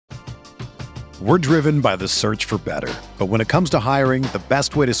We're driven by the search for better. But when it comes to hiring, the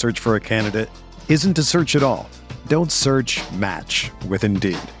best way to search for a candidate isn't to search at all. Don't search, match with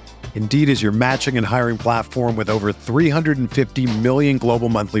Indeed. Indeed is your matching and hiring platform with over 350 million global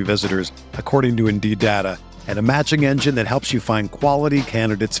monthly visitors, according to Indeed data, and a matching engine that helps you find quality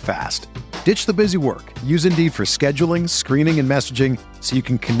candidates fast. Ditch the busy work. Use Indeed for scheduling, screening, and messaging so you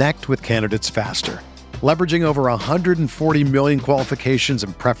can connect with candidates faster. Leveraging over 140 million qualifications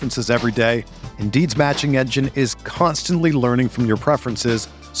and preferences every day, Indeed's matching engine is constantly learning from your preferences,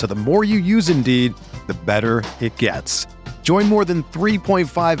 so the more you use Indeed, the better it gets. Join more than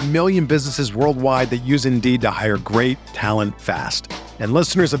 3.5 million businesses worldwide that use Indeed to hire great talent fast. And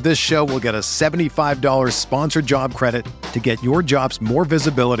listeners of this show will get a $75 sponsored job credit to get your jobs more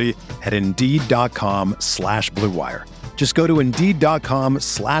visibility at Indeed.com/Blue Wire. Just go to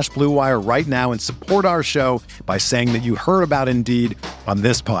Indeed.com/Blue Wire right now and support our show by saying that you heard about Indeed on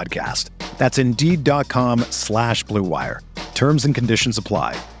this podcast. That's Indeed.com/Blue Wire. Terms and conditions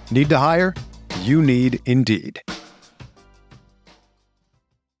apply. Need to hire? You need Indeed.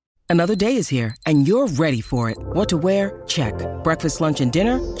 Another day is here, and you're ready for it. What to wear? Check. Breakfast, lunch, and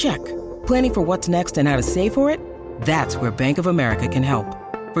dinner? Check. Planning for what's next and how to save for it? That's where Bank of America can help.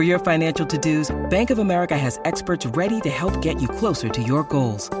 For your financial to-dos, Bank of America has experts ready to help get you closer to your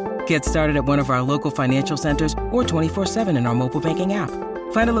goals. Get started at one of our local financial centers or 24/7 in our mobile banking app.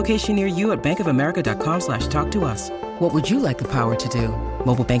 Find a location near you at bankofamerica.com/talktous. What would you like the power to do?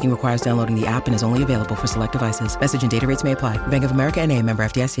 Mobile banking requires downloading the app and is only available for select devices. Message and data rates may apply. Bank of America N.A., member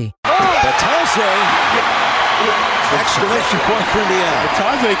FDIC. Batase, exclamation point for Indiana.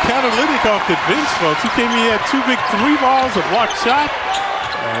 Batase catalytic off the bench, folks. He came in, he had 2 big 3 balls, a blocked shot,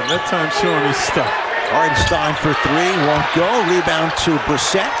 and that time showing his stuff. Hartenstein for 3, won't go. Rebound to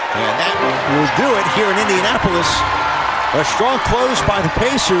Brissett, and that will do it here in Indianapolis. A strong close by the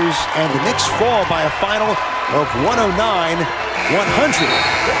Pacers, and the Knicks fall by a final of 109-100.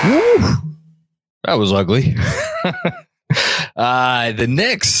 Woo! That was ugly. The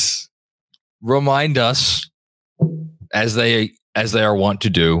Knicks remind us, as they are wont to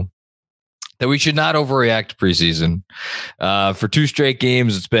do, that we should not overreact preseason. For 2 straight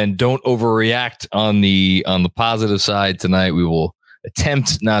games, it's been don't overreact on the positive side. Tonight, we will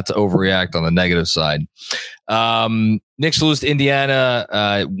attempt not to overreact on the negative side. Knicks lose to Indiana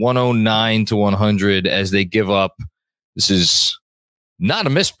 109-100 as they give up. This is not a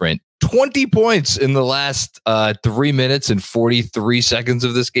misprint. 20 points in the last 3 minutes and 43 seconds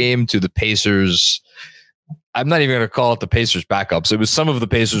of this game to the Pacers. I'm not even going to call it the Pacers backups. It was some of the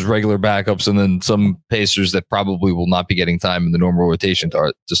Pacers regular backups and then some Pacers that probably will not be getting time in the normal rotation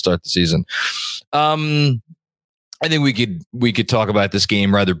to start the season. I think we could talk about this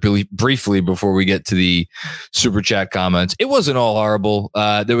game rather briefly before we get to the super chat comments. It wasn't all horrible.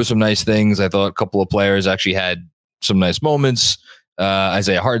 There were some nice things. I thought a couple of players actually had some nice moments.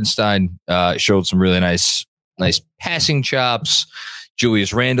 Isaiah Hartenstein showed some really nice passing chops.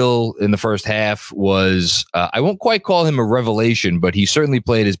 Julius Randle in the first half was, I won't quite call him a revelation, but he certainly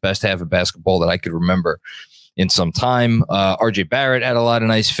played his best half of basketball that I could remember in some time. RJ Barrett had a lot of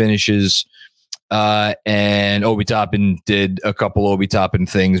nice finishes. And Obi Toppin did a couple Obi Toppin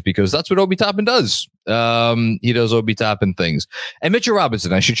things because that's what Obi Toppin does. He does Obi Toppin things. And Mitchell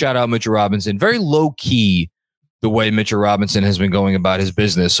Robinson, I should shout out Mitchell Robinson. Very low key the way Mitchell Robinson has been going about his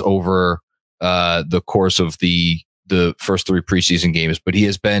business over the course of the first 3 preseason games, but he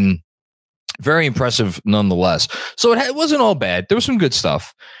has been very impressive nonetheless. So it wasn't all bad. There was some good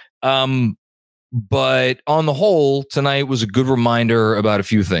stuff. But on the whole, tonight was a good reminder about a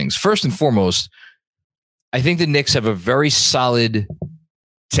few things. First and foremost, I think the Knicks have a very solid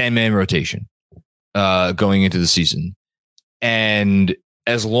 10-man rotation going into the season. And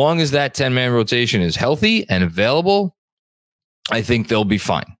as long as that 10-man rotation is healthy and available, I think they'll be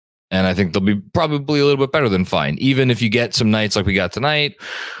fine. And I think they'll be probably a little bit better than fine. Even if you get some nights like we got tonight,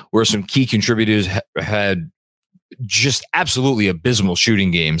 where some key contributors had just absolutely abysmal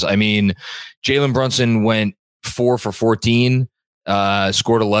shooting games. I mean, Jalen Brunson went 4 for 14,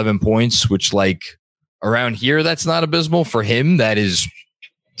 scored 11 points, which like around here, that's not abysmal. For him, that is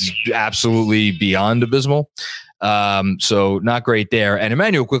absolutely beyond abysmal. So not great there. And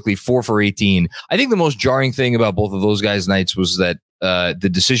Emmanuel Quickley, 4 for 18. I think the most jarring thing about both of those guys' nights was that the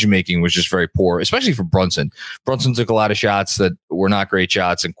decision-making was just very poor, especially for Brunson. Brunson took a lot of shots that were not great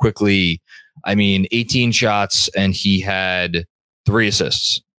shots, and Quickley, 18 shots, and he had 3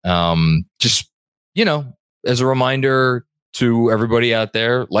 assists. Just, as a reminder to everybody out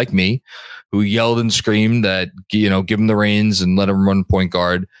there like me who yelled and screamed that, give him the reins and let him run point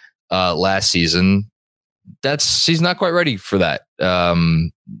guard last season. He's not quite ready for that.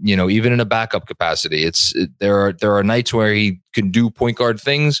 Even in a backup capacity. There are nights where he can do point guard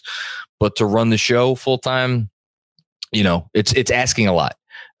things, but to run the show full time, it's asking a lot.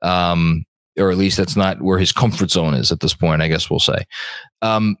 Or at least that's not where his comfort zone is at this point, I guess we'll say.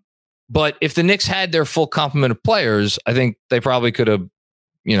 But if the Knicks had their full complement of players, I think they probably could have,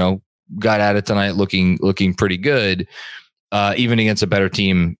 got at it tonight looking pretty good, even against a better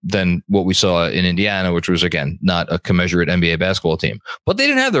team than what we saw in Indiana, which was, again, not a commensurate NBA basketball team. But they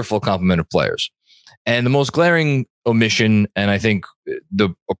didn't have their full complement of players. And the most glaring omission, and I think the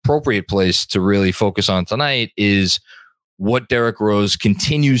appropriate place to really focus on tonight, is what Derrick Rose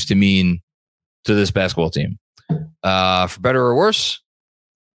continues to mean to this basketball team. For better or worse,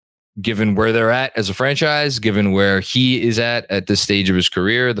 given where they're at as a franchise, given where he is at this stage of his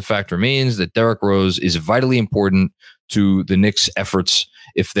career, the fact remains that Derrick Rose is vitally important to the Knicks' efforts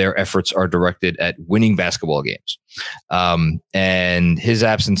if their efforts are directed at winning basketball games. And his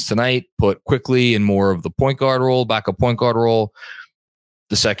absence tonight put Quickley in more of the point guard role, backup point guard role.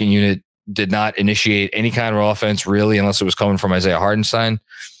 The second unit did not initiate any kind of offense, really, unless it was coming from Isaiah Hartenstein.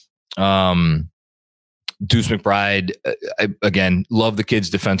 Deuce McBride, again, love the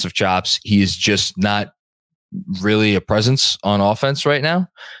kid's defensive chops. He is just not really a presence on offense right now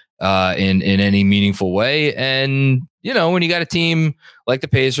in any meaningful way. And, when you got a team like the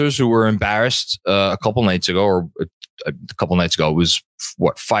Pacers, who were embarrassed a couple nights ago, it was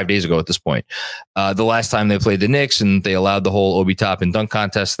 5 days ago at this point, the last time they played the Knicks, and they allowed the whole Obi Toppin dunk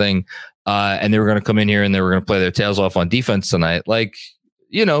contest thing, and they were going to come in here and they were going to play their tails off on defense tonight. Like,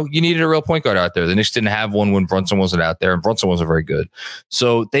 you needed a real point guard out there. The Knicks didn't have one when Brunson wasn't out there, and Brunson wasn't very good.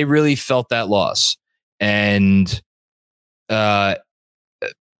 So they really felt that loss. And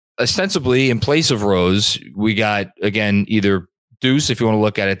ostensibly, in place of Rose, we got, again, either Deuce, if you want to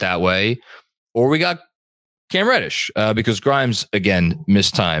look at it that way, or we got Cam Reddish, because Grimes, again,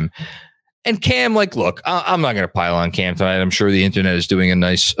 missed time. And Cam, look, I'm not going to pile on Cam tonight. I'm sure the internet is doing a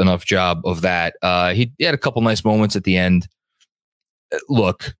nice enough job of that. He had a couple nice moments at the end.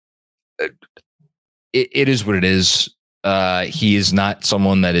 Look, it is what it is. He is not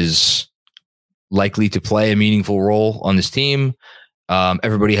someone that is likely to play a meaningful role on this team.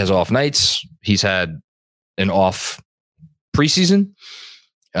 Everybody has off nights. He's had an off preseason.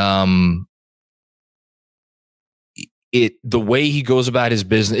 The way he goes about his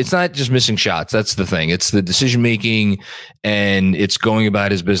business, it's not just missing shots. That's the thing. It's the decision making, and it's going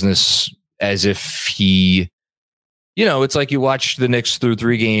about his business as if he, it's like you watch the Knicks through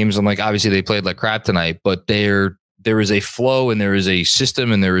 3 games, and obviously they played like crap tonight, but there is a flow, and there is a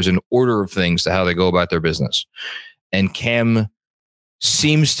system, and there is an order of things to how they go about their business. And Cam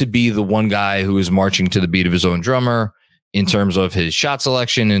seems to be the one guy who is marching to the beat of his own drummer in terms of his shot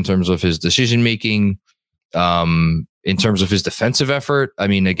selection, in terms of his decision making, in terms of his defensive effort. I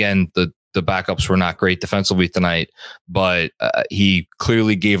mean, again, the backups were not great defensively tonight, but he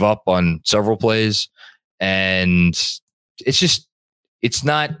clearly gave up on several plays. And it's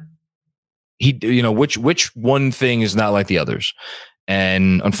not, which one thing is not like the others.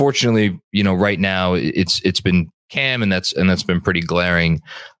 And unfortunately, right now it's been Cam, and that's been pretty glaring.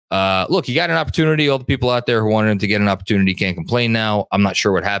 Look, he got an opportunity. All the people out there who wanted him to get an opportunity can't complain now. I'm not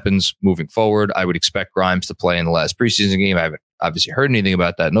sure what happens moving forward. I would expect Grimes to play in the last preseason game. I haven't obviously heard anything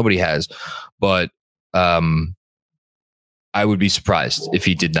about that. Nobody has, but I would be surprised if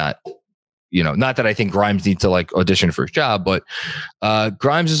he did not. Not that I think Grimes needs to audition for his job, but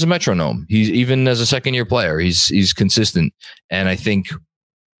Grimes is a metronome. He's, even as a second-year player, he's consistent, and I think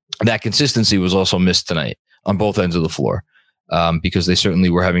that consistency was also missed tonight on both ends of the floor, because they certainly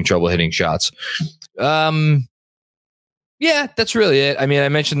were having trouble hitting shots. Yeah, that's really it. I mean, I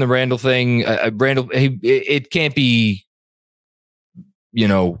mentioned the Randall thing. Randall, it can't be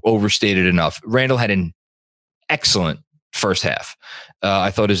overstated enough. Randall had an excellent first half.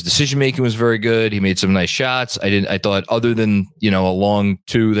 I thought his decision making was very good. He made some nice shots. I thought, other than a long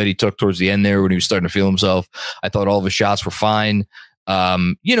 2 that he took towards the end there when he was starting to feel himself, I thought all of his shots were fine.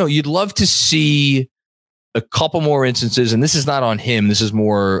 You'd love to see a couple more instances, and this is not on him. This is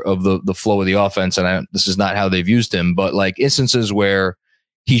more of the flow of the offense, and this is not how they've used him. But instances where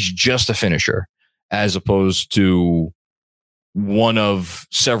he's just a finisher, as opposed to one of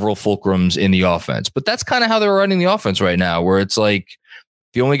several fulcrums in the offense. But that's kind of how they're running the offense right now, where it's the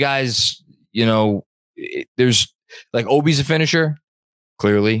only guys, there's Obi's a finisher,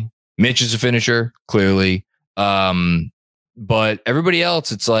 clearly. Mitch is a finisher, clearly. But everybody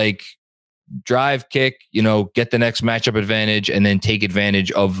else, it's drive, kick, get the next matchup advantage, and then take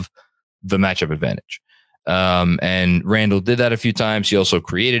advantage of the matchup advantage. And Randall did that a few times. He also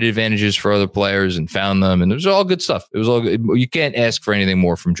created advantages for other players and found them. And it was all good stuff. It was all good. You can't ask for anything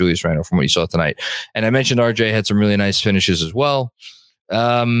more from Julius Randle from what you saw tonight. And I mentioned RJ had some really nice finishes as well.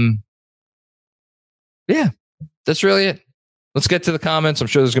 Yeah, that's really it. Let's get to the comments. I'm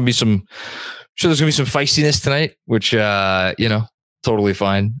sure there's going to be some feistiness tonight, which, totally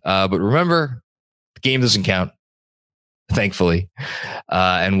fine. But remember, the game doesn't count. Thankfully.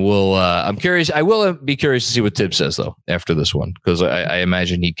 And I'm curious. I will be curious to see what Tibbs says, though, after this one, because I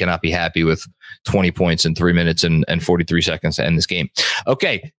imagine he cannot be happy with 20 points in 3 minutes and 43 seconds to end this game.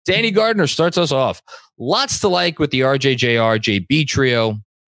 Okay. Danny Gardner starts us off. Lots to like with the RJ, JR, JB trio.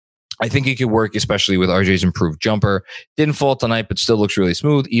 I think it could work, especially with RJ's improved jumper. Didn't fall tonight, but still looks really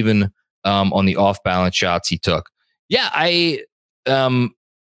smooth, even on the off-balance shots he took. Yeah, I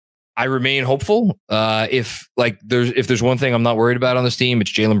remain hopeful. If there's one thing I'm not worried about on this team,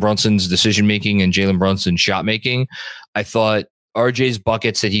 it's Jalen Brunson's decision making and Jalen Brunson's shot making. I thought RJ's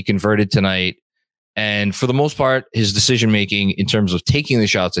buckets that he converted tonight, and for the most part, his decision making in terms of taking the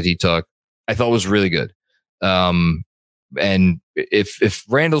shots that he took, I thought was really good. And if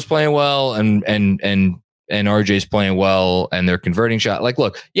Randall's playing well and RJ's playing well and they're converting shot,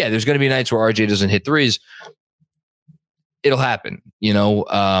 look, yeah, there's going to be nights where RJ doesn't hit threes. It'll happen,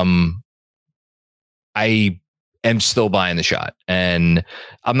 I am still buying the shot, and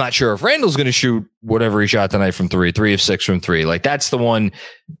I'm not sure if Randall's going to shoot whatever he shot tonight from 3 of 6 from 3. That's the one.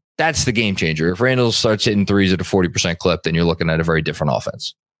 That's the game changer. If Randall starts hitting threes at a 40% clip, then you're looking at a very different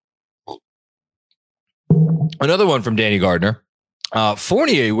offense. Another one from Danny Gardner.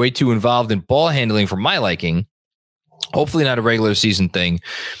 Fournier way too involved in ball handling for my liking. Hopefully not a regular season thing.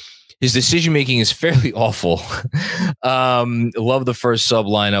 His decision-making is fairly awful. Love the first sub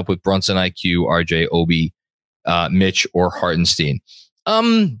lineup with Brunson, IQ, RJ, Obi, Mitch, or Hartenstein.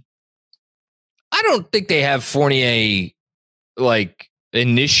 I don't think they have Fournier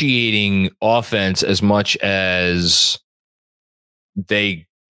initiating offense as much as they,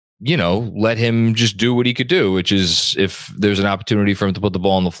 let him just do what he could do, which is if there's an opportunity for him to put the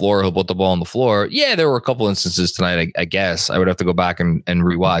ball on the floor, he'll put the ball on the floor. Yeah, there were a couple instances tonight, I guess. I would have to go back and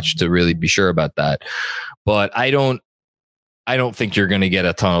rewatch to really be sure about that. But I don't think you're going to get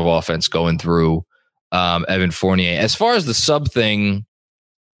a ton of offense going through Evan Fournier. As far as the sub thing,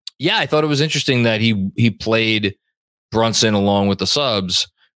 yeah, I thought it was interesting that he played Brunson along with the subs,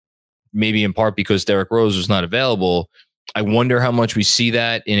 maybe in part because Derrick Rose was not available. I wonder how much we see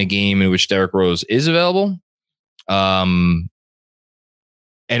that in a game in which Derrick Rose is available. And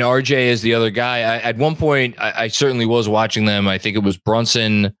RJ is the other guy. At one point, I certainly was watching them. I think it was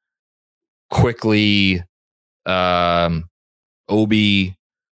Brunson, quickly, Obi,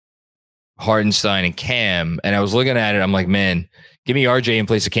 Hartenstein, and Cam. And I was looking at it. I'm like, man, give me RJ in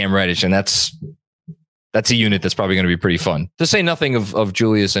place of Cam Reddish. And that's a unit that's probably going to be pretty fun. To say nothing of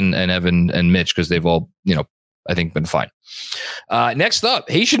Julius and Evan and Mitch, because they've all, I think been fine. Next up,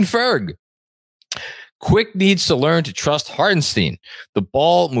 Haitian Ferg. Quick needs to learn to trust Hartenstein. The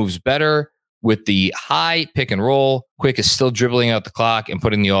ball moves better with the high pick and roll. Quick is still dribbling out the clock and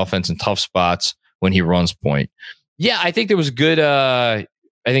putting the offense in tough spots when he runs point. Yeah, I think there was good. I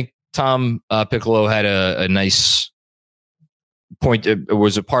think Tom Piccolo had a nice point. It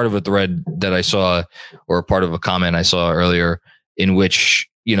was a part of a thread that I saw, or a part of a comment I saw earlier, in which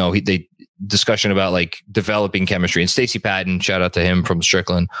they discussion about developing chemistry. And Stacey Patton, shout out to him from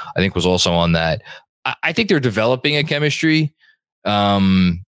Strickland, I think was also on that. I think they're developing a chemistry,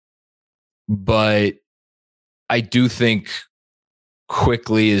 but I do think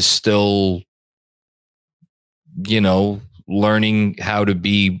Quickly is still, learning how to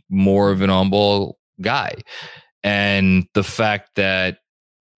be more of an on-ball guy. And the fact that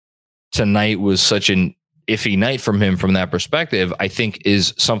tonight was such an iffy night from him from that perspective, I think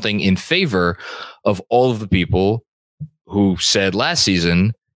is something in favor of all of the people who said last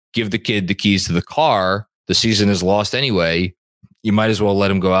season, give the kid the keys to the car. The season is lost anyway. You might as well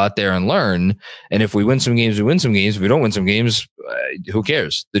let him go out there and learn. And if we win some games, we win some games. If we don't win some games, who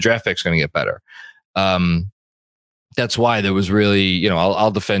cares? The draft pick's going to get better. That's why there was really,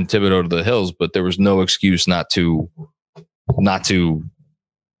 I'll defend Thibodeau to the hills, but there was no excuse not to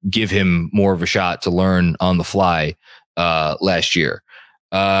give him more of a shot to learn on the fly last year.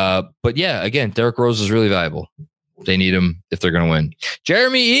 But yeah, again, Derrick Rose is really valuable. They need him if they're going to win.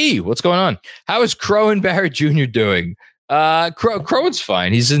 Jeremy E., what's going on? How is Crowan Barrett Jr. doing? Crowan's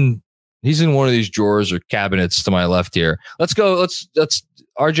fine. He's in one of these drawers or cabinets to my left here. Let's go. Let's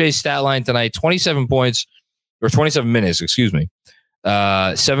RJ's stat line tonight: 27 points or 27 minutes. Excuse me.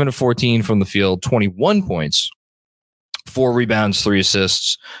 7 of 14 from the field, 21 points. 4 rebounds, 3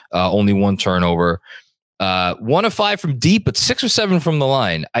 assists, only 1 turnover. 1 of 5 from deep, but 6 or 7 from the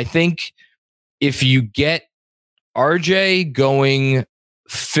line. I think if you get RJ going,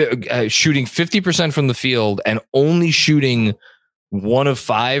 shooting 50% from the field and only shooting 1 of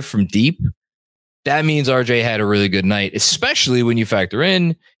 5 from deep, that means RJ had a really good night, especially when you factor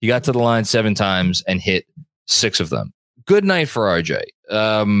in he got to the line 7 times and hit 6 of them. Good night for RJ.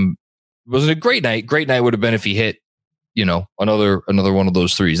 Was it a great night? Great night would have been if he hit, another one of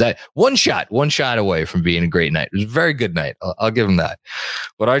those threes. That one shot away from being a great night. It was a very good night. I'll give him that.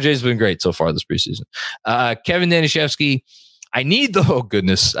 But RJ's been great so far this preseason. Kevin Danishevsky. I need oh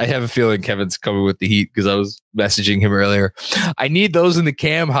goodness. I have a feeling Kevin's coming with the heat because I was messaging him earlier. I need those in the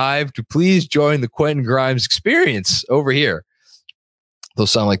Cam Hive to please join the Quentin Grimes experience over here.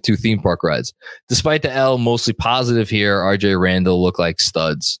 Those sound like 2 theme park rides. Despite the L, mostly positive here. RJ Randall look like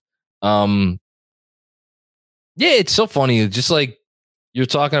studs. Yeah, it's so funny. Just like you're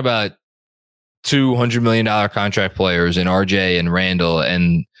talking about $200 million contract players in RJ and Randall,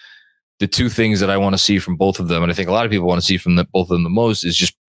 and the 2 things that I want to see from both of them, and I think a lot of people want to see from both of them the most, is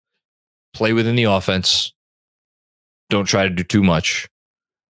just play within the offense. Don't try to do too much,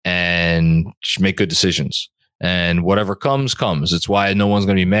 and just make good decisions. And whatever comes. It's why no one's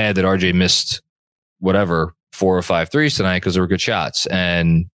going to be mad that RJ missed 4 or 5 threes tonight, because they were good shots,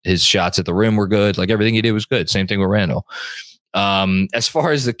 and his shots at the rim were good. Like everything he did was good. Same thing with Randall. As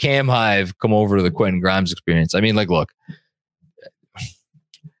far as the Cam Hive come over to the Quentin Grimes experience, I mean, look.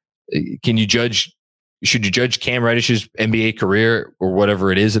 Should you judge Cam Reddish's NBA career or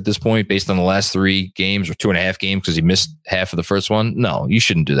whatever it is at this point based on the last 3 games or 2.5 games because he missed half of the first one? No, you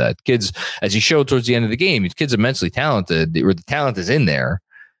shouldn't do that. Kids, as he showed towards the end of the game, kids are immensely talented, or the talent is in there.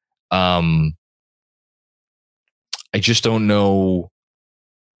 I just don't know.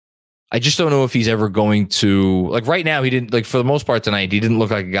 If he's ever going to, like, right now, he didn't, for the most part tonight, he didn't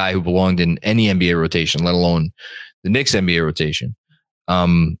look like a guy who belonged in any NBA rotation, let alone the Knicks NBA rotation.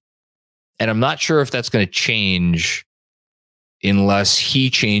 And I'm not sure if that's going to change unless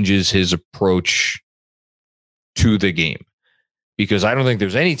he changes his approach to the game. Because I don't think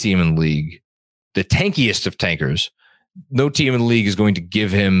there's any team in the league, the tankiest of tankers, no team in the league is going to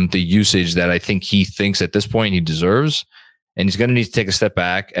give him the usage that I think he thinks at this point he deserves. And he's going to need to take a step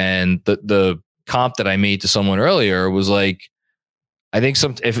back. And the comp that I made to someone earlier was like, I think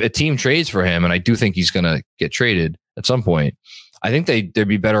if a team trades for him, and I do think he's going to get traded at some point, I think they'd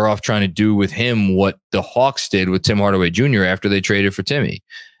be better off trying to do with him what the Hawks did with Tim Hardaway Jr. after they traded for Timmy,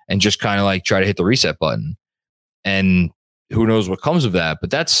 and just kind of like try to hit the reset button. And who knows what comes of that?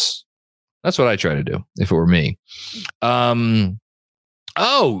 But that's what I try to do if it were me. Forgotten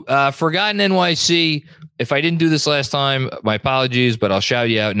NYC. If I didn't do this last time, my apologies, but I'll shout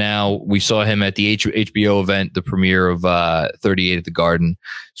you out now. We saw him at the HBO event, the premiere of 38 at the Garden.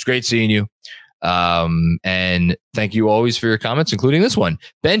 It's great seeing you. And thank you always for your comments, including this one.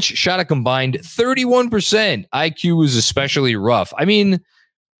 Bench shot a combined 31%. IQ was especially rough. I mean,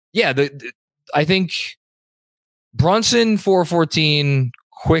 yeah, I think Brunson 4 of 14,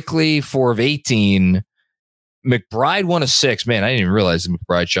 Quickly 4 of 18, McBride 1 of 6. Man, I didn't even realize that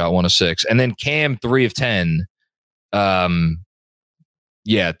McBride shot 1 of 6, and then Cam 3 of 10.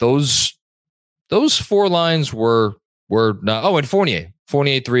 Yeah, those 4 lines were not. Oh, and Fournier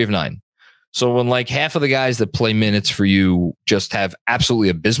 3 of 9. So when like half of the guys that play minutes for you just have absolutely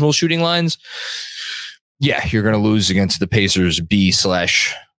abysmal shooting lines, yeah, you're going to lose against the Pacers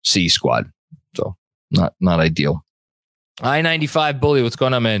B/C squad. So not ideal. I-95 Bully, what's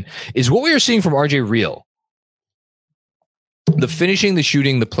going on, man? Is what we are seeing from RJ real? The finishing, the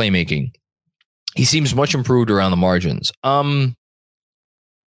shooting, the playmaking. He seems much improved around the margins.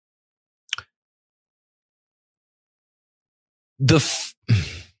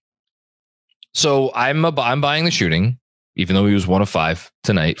 So I'm buying the shooting, even though he was 1 of 5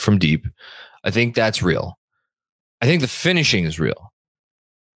 tonight from deep. I think that's real. I think the finishing is real.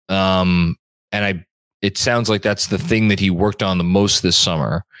 It sounds like that's the thing that he worked on the most this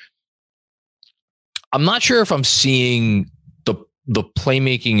summer. I'm not sure if I'm seeing the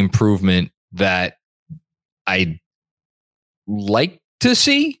playmaking improvement that I'd like to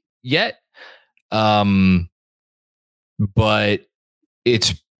see yet. But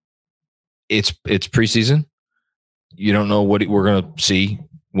it's preseason. You don't know what we're going to see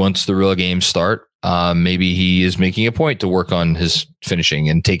once the real games start. Maybe he is making a point to work on his finishing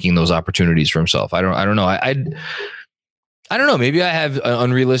and taking those opportunities for himself. I don't know. I don't know. Maybe I have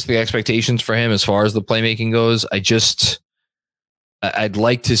unrealistic expectations for him as far as the playmaking goes. I'd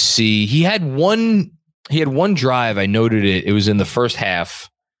like to see. He had one drive. I noted it. It was in the first half,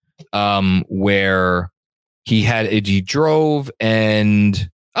 where he drove and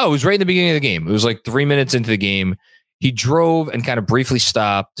Oh, it was right in the beginning of the game. It was like 3 minutes into the game. He drove and kind of briefly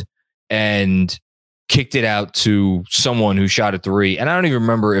stopped and kicked it out to someone who shot a three. And I don't even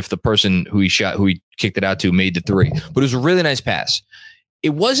remember if the person who he kicked it out to made the three, but it was a really nice pass. It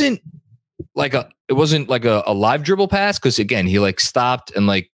wasn't like a live dribble pass. Cause again, he like stopped and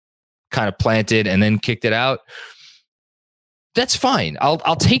like kind of planted and then kicked it out. That's fine.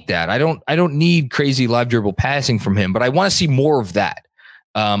 I'll take that. I don't need crazy live dribble passing from him, but I want to see more of that.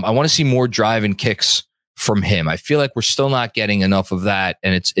 I want to see more drive and kicks from him. I feel like we're still not getting enough of that.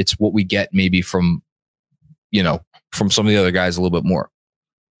 And it's what we get maybe from some of the other guys a little bit more.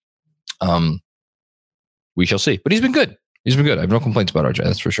 We shall see, but he's been good. I have no complaints about RJ.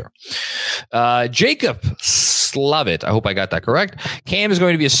 That's for sure. Jacob Slavit. I hope I got that correct. Cam is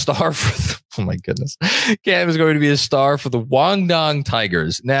going to be a star oh my goodness. Cam is going to be a star for the Guangdong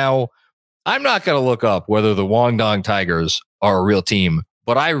Tigers. Now, I'm not going to look up whether the Guangdong Tigers are a real team,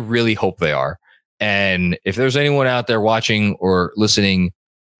 but I really hope they are. And if there's anyone out there watching or listening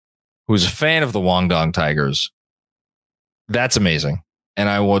who's a fan of the Guangdong Tigers, that's amazing. And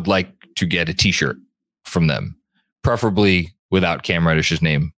I would like to get a t-shirt from them, preferably without Cam Reddish's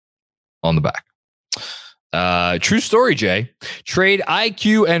name on the back. True story, Jay. Trade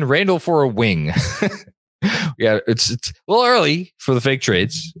IQ and Randall for a wing. Yeah, it's a little early for the fake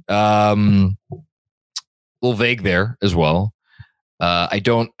trades. A little vague there as well. I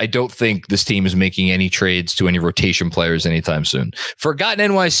don't think this team is making any trades to any rotation players anytime soon.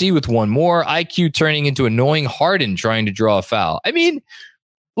 Forgotten NYC with one more. IQ turning into annoying Harden trying to draw a foul. I mean,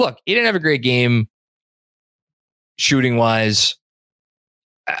 look, he didn't have a great game shooting wise.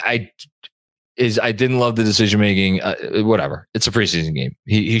 I didn't love the decision making. Whatever. It's a preseason game.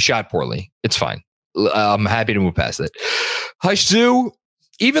 He shot poorly. It's fine. I'm happy to move past it. Haisu,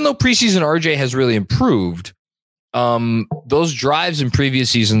 even though preseason RJ has really improved, those drives in previous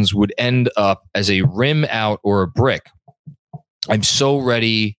seasons would end up as a rim out or a brick. I'm so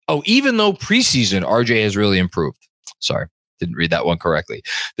ready. Oh, even though preseason RJ has really improved. Sorry, didn't read that one correctly.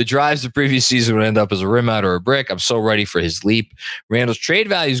 The drives the previous season would end up as a rim out or a brick. I'm so ready for his leap. Randall's trade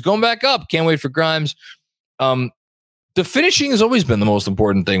value is going back up. Can't wait for Grimes. The finishing has always been the most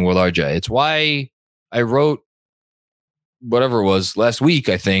important thing with RJ. It's why I wrote whatever it was last week,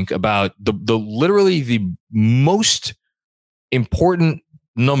 I think, about the literally the most important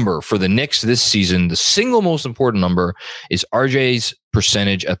number for the Knicks this season. The single most important number is RJ's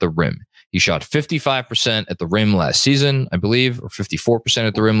percentage at the rim. He shot 55% at the rim last season, I believe, or 54%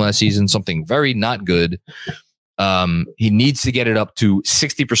 at the rim last season, something very not good. He needs to get it up to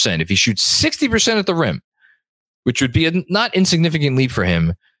 60%. If he shoots 60% at the rim, which would be a not insignificant leap for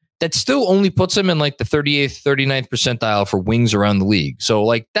him, that still only puts him in like the 38th, 39th percentile for wings around the league. So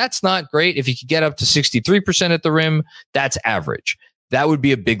like, that's not great. If he could get up to 63% at the rim, that's average. That would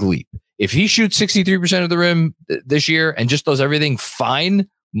be a big leap. If he shoots 63% of the rim this year and just does everything fine,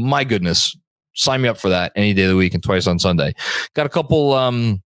 my goodness, sign me up for that any day of the week and twice on Sunday. Got a couple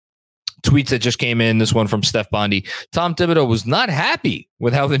tweets that just came in. This one from Steph Bondi. Tom Thibodeau was not happy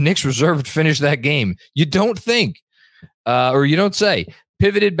with how the Knicks reserve finished that game. You don't think, or you don't say.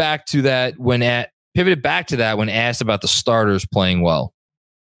 Pivoted back to that when asked about the starters playing well.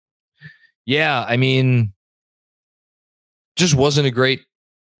 Yeah, I mean, just wasn't a great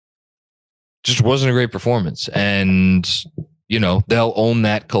performance, and they'll own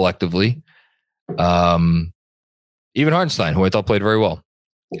that collectively. Even Hartenstein, who I thought played very well,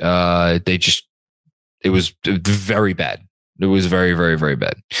 it was very bad. It was very, very, very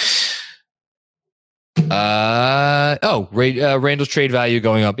bad. Randall's trade value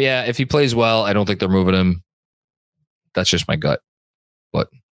going up. Yeah, if he plays well, I don't think they're moving him. That's just my gut, but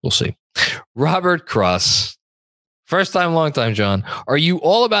we'll see. Robert Cross. First time, long time, John. Are you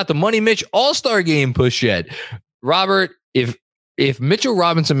all about the Money Mitch All-Star game push yet? Robert, if Mitchell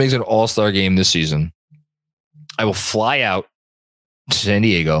Robinson makes an All-Star game this season, I will fly out to San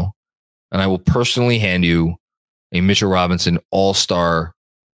Diego and I will personally hand you a Mitchell Robinson All-Star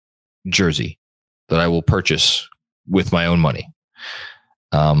jersey that I will purchase with my own money.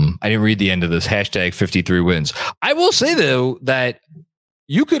 I didn't read the end of this. Hashtag 53 wins. I will say, though, that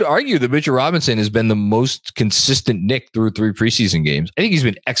you could argue that Mitchell Robinson has been the most consistent Knick through 3 preseason games. I think he's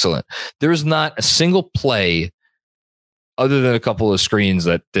been excellent. There is not a single play, other than a couple of screens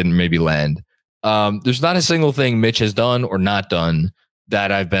that didn't maybe land. There's not a single thing Mitch has done or not done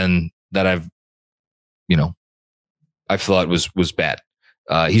that I thought was bad.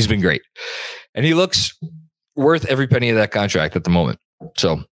 He's been great. And he looks worth every penny of that contract at the moment.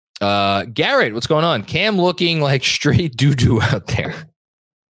 So, Garrett, what's going on? Cam looking like straight doo-doo out there.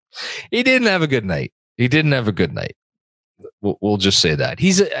 He didn't have a good night. We'll just say that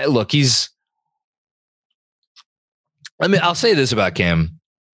I'll say this about Cam.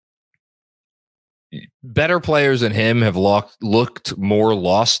 Better players than him have looked more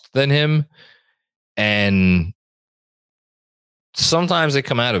lost than him, and sometimes they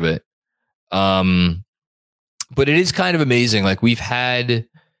come out of it. But it is kind of amazing. Like, we've had,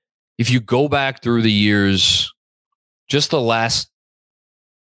 if you go back through the years, just the last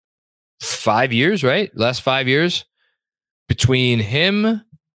 5 years, right? Last 5 years, between him,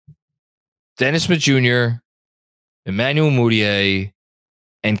 Dennis Smith Jr., Emmanuel Mudiay,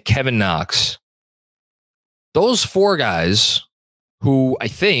 and Kevin Knox, those 4 guys, who I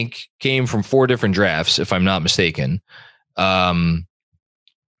think came from 4 different drafts, if I'm not mistaken,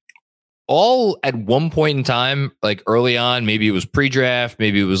 all at one point in time, like early on, maybe it was pre-draft,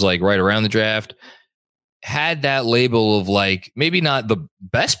 maybe it was like right around the draft, had that label of like, maybe not the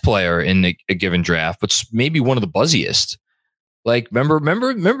best player in a given draft, but maybe one of the buzziest. Like,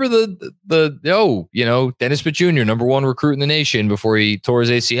 remember Dennis Smith Jr., #1 recruit in the nation before he tore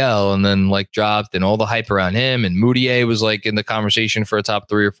his ACL and then like dropped, and all the hype around him, and Mudiay was like in the conversation for a top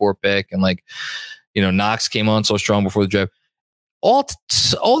 3 or 4 pick, and like, Knox came on so strong before the draft. All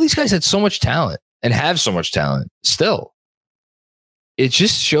these guys had so much talent and have so much talent still. It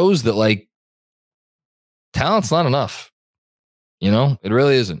just shows that like talent's not enough. It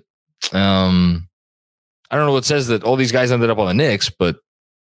really isn't. I don't know what says that all these guys ended up on the Knicks, but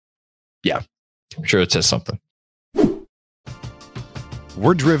yeah, I'm sure it says something.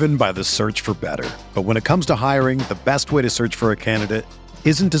 We're driven by the search for better. But when it comes to hiring, the best way to search for a candidate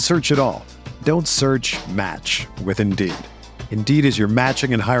isn't to search at all. Don't search, match with Indeed. Indeed is your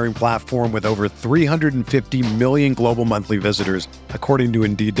matching and hiring platform with over 350 million global monthly visitors, according to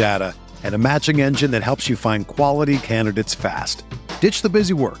Indeed data, and a matching engine that helps you find quality candidates fast. Ditch the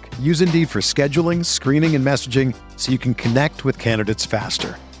busy work. Use Indeed for scheduling, screening, and messaging so you can connect with candidates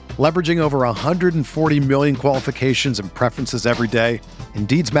faster. Leveraging over 140 million qualifications and preferences every day,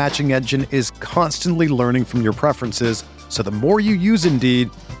 Indeed's matching engine is constantly learning from your preferences, so the more you use Indeed,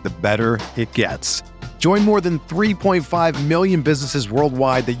 the better it gets. Join more than 3.5 million businesses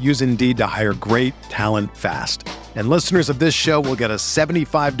worldwide that use Indeed to hire great talent fast. And listeners of this show will get a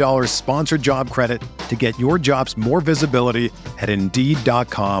 $75 sponsored job credit to get your jobs more visibility at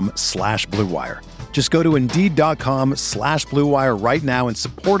Indeed.com/Blue Wire. Just go to Indeed.com/Blue Wire right now and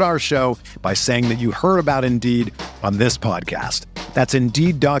support our show by saying that you heard about Indeed on this podcast. That's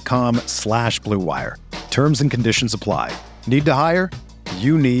Indeed.com/Blue Wire. Terms and conditions apply. Need to hire?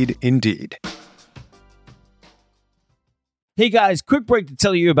 You need Indeed. Hey guys, quick break to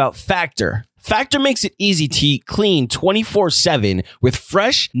tell you about Factor. Factor makes it easy to eat clean 24/7 with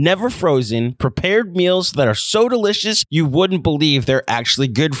fresh, never frozen, prepared meals that are so delicious you wouldn't believe they're actually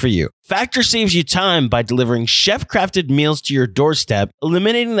good for you. Factor saves you time by delivering chef-crafted meals to your doorstep,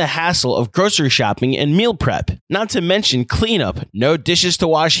 eliminating the hassle of grocery shopping and meal prep. Not to mention cleanup, no dishes to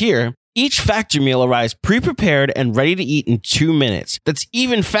wash here. Each Factor meal arrives pre-prepared and ready to eat in 2 minutes. That's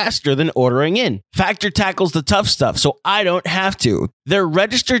even faster than ordering in. Factor tackles the tough stuff, so I don't have to. Their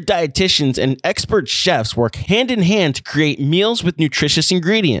registered dietitians and expert chefs work hand in hand to create meals with nutritious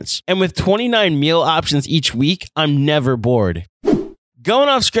ingredients. And with 29 meal options each week, I'm never bored. Going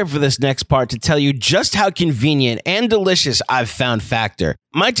off script for this next part to tell you just how convenient and delicious I've found Factor.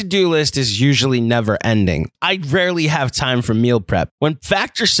 My to-do list is usually never ending. I rarely have time for meal prep. When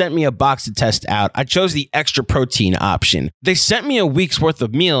Factor sent me a box to test out, I chose the extra protein option. They sent me a week's worth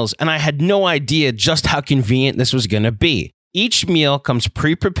of meals, and I had no idea just how convenient this was going to be. Each meal comes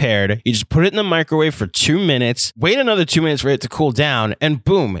pre-prepared. You just put it in the microwave for 2 minutes, wait another 2 minutes for it to cool down, and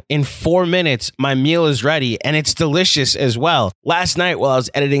boom, in 4 minutes, my meal is ready, and it's delicious as well. Last night, while I was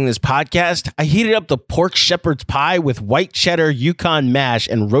editing this podcast, I heated up the pork shepherd's pie with white cheddar, Yukon mash,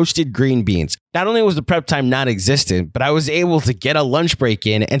 and roasted green beans. Not only was the prep time not existent, but I was able to get a lunch break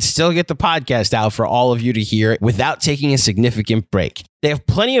in and still get the podcast out for all of you to hear without taking a significant break. They have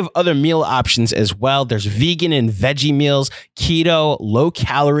plenty of other meal options as well. There's vegan and veggie meals, keto,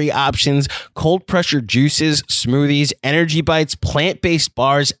 low-calorie options, cold-pressure juices, smoothies, energy bites, plant-based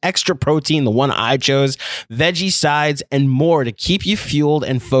bars, extra protein, the one I chose, veggie sides, and more to keep you fueled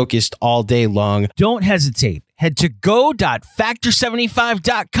and focused all day long. Don't hesitate. Head to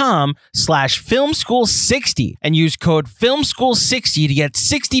go.factor75.com/filmschool60 and use code filmschool60 to get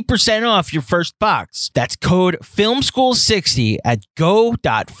 60% off your first box. That's code filmschool60 at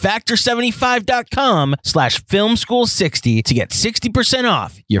go.factor75.com/filmschool60 to get 60%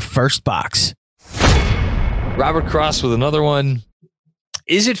 off your first box. Robert Cross with another one.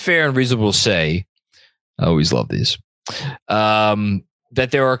 Is it fair and reasonable to say, I always love these,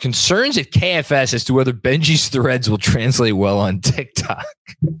 that there are concerns at KFS as to whether Benji's threads will translate well on TikTok.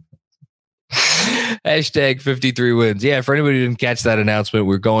 Hashtag 53 wins. Yeah, for anybody who didn't catch that announcement,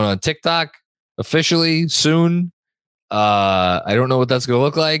 we're going on TikTok officially soon. I don't know what that's going to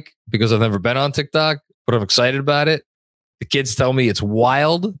look like because I've never been on TikTok, but I'm excited about it. The kids tell me it's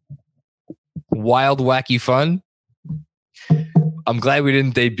wild, wacky fun. I'm glad we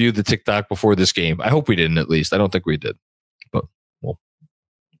didn't debut the TikTok before this game. I hope we didn't, at least. I don't think we did, but we'll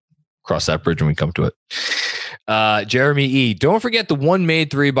cross that bridge when we come to it. Jeremy E. Don't forget the one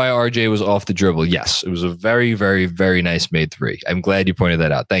made three by RJ was off the dribble. Yes, it was a very, very, very nice made three. I'm glad you pointed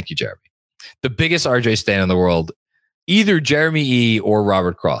that out. Thank you, Jeremy. The biggest RJ stan in the world, either Jeremy E. or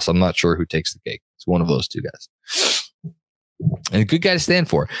Robert Cross. I'm not sure who takes the cake. It's one of those two guys. And a good guy to stand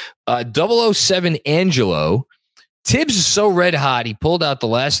for. 007 Angelo. Tibbs is so red hot, he pulled out the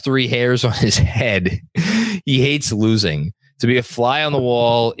last 3 hairs on his head. He hates losing. To be a fly on the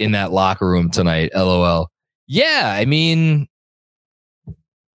wall in that locker room tonight, LOL. Yeah, I mean,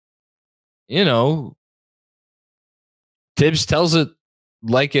 you know, Tibbs tells it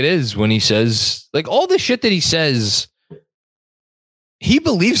like it is when he says, like, all the shit that he says, he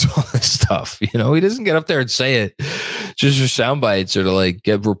believes all this stuff. You know, he doesn't get up there and say it just for sound bites or to like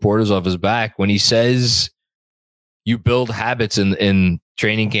get reporters off his back. When he says you build habits in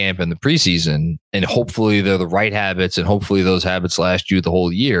training camp and the preseason, and hopefully they're the right habits, and hopefully those habits last you the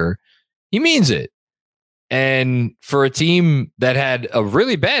whole year, he means it. And for a team that had a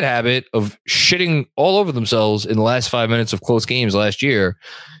really bad habit of shitting all over themselves in the last 5 minutes of close games last year,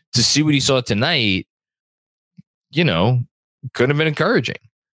 to see what he saw tonight, you know, couldn't have been encouraging.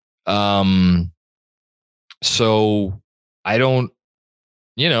 So I don't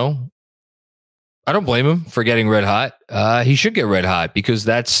blame him for getting red hot. He should get red hot because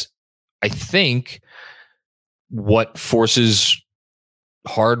that's, I think, what forces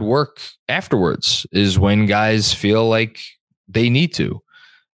hard work afterwards, is when guys feel like they need to.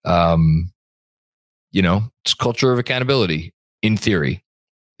 You know, it's culture of accountability in theory,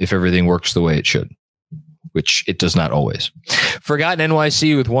 if everything works the way it should, which it does not always. Forgotten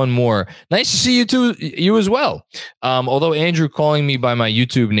NYC with one more. Nice to see you too, you as well. Although Andrew calling me by my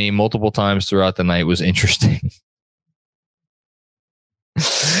YouTube name multiple times throughout the night was interesting.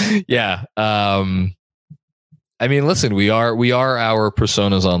 Yeah. I mean, listen, we are our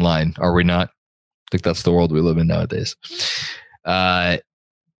personas online, are we not? I think that's the world we live in nowadays.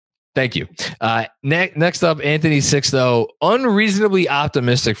 Thank you. Next up, Anthony Sixto, unreasonably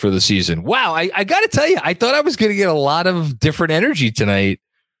optimistic for the season. Wow, I got to tell you, I thought I was going to get a lot of different energy tonight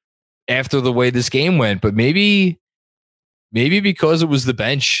after the way this game went, but maybe because it was the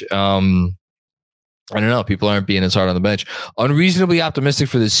bench. I don't know. People aren't being as hard on the bench. Unreasonably optimistic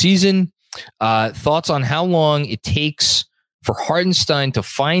for the season. Thoughts on how long it takes for Hartenstein to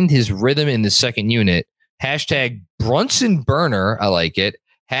find his rhythm in the second unit. Hashtag Brunson burner. I like it.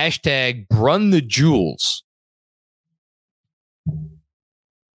 Hashtag Brun the Jewels.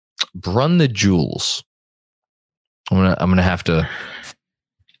 Brun the Jewels. I'm gonna have to.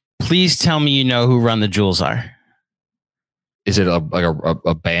 Please tell me you know who Run the Jewels are. Is it a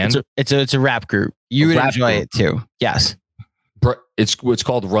band? It's a rap group. You would enjoy it too. Yes. It's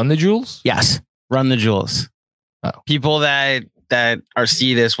called Run the Jewels? Yes. Run the Jewels. Oh. People that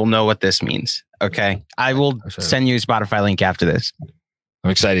see this will know what this means. Okay. I will send you a Spotify link after this. I'm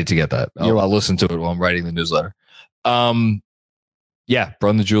excited to get that. I'll listen to it while I'm writing the newsletter. Yeah,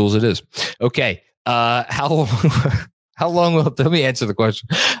 Run the Jewels it is. Okay. How long will it, let me answer the question.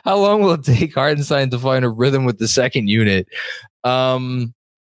 How long will it take Hartenstein to find a rhythm with the second unit? I'm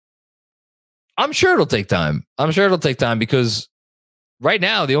sure it'll take time. Because right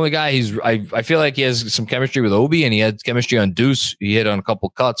now, the only guy I feel like he has some chemistry with Obi, and he had chemistry on Deuce. He hit on a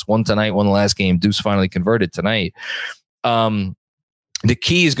couple cuts, one tonight, one the last game. Deuce finally converted tonight. The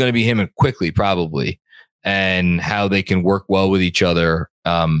key is going to be him and Quickly, probably, and how they can work well with each other.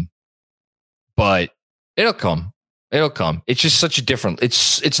 But it'll come. It's just such a different.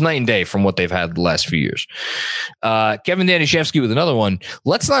 It's night and day from what they've had the last few years. Kevin Danishevsky with another one.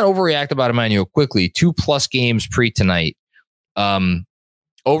 Let's not overreact about Emmanuel Quickly. 2+ games pre tonight.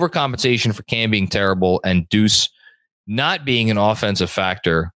 Overcompensation for Cam being terrible and Deuce not being an offensive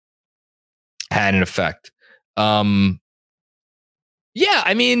factor had an effect. Yeah,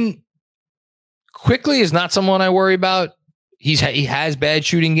 I mean, Quickly is not someone I worry about. He has bad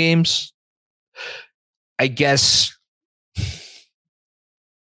shooting games. I guess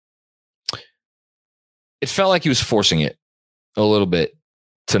it felt like he was forcing it a little bit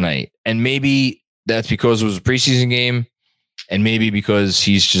tonight. And maybe that's because it was a preseason game. And maybe because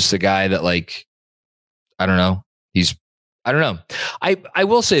he's just a guy that, like, I don't know, he's I don't know. I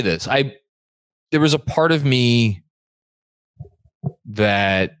will say this. There was a part of me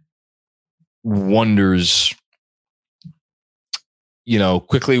that wonders,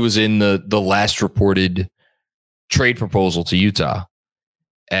 quickly was in the last reported trade proposal to Utah.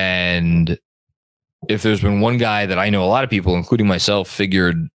 And if there's been one guy that I know a lot of people, including myself,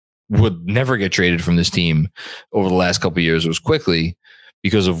 figured would never get traded from this team over the last couple of years, it was Quickley,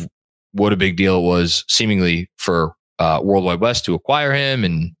 because of what a big deal it was seemingly for World Wide West to acquire him,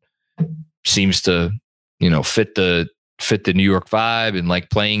 and seems to, fit the New York vibe and like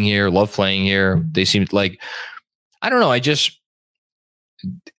playing here, love playing here. They seemed like, I don't know.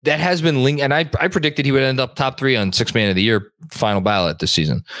 That has been linked, and I predicted he would end up top 3 on 6 Man of the Year final ballot this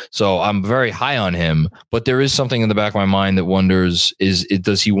season. So I'm very high on him, but there is something in the back of my mind that wonders,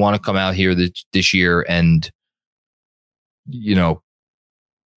 does he want to come out here this year and,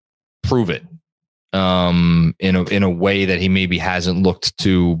 prove it in a way that he maybe hasn't looked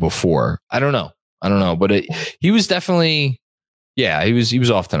to before? I don't know, but he was definitely, he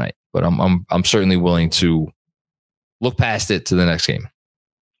was off tonight, but I'm certainly willing to look past it to the next game.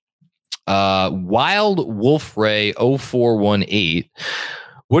 Wild Wolf Ray 0418.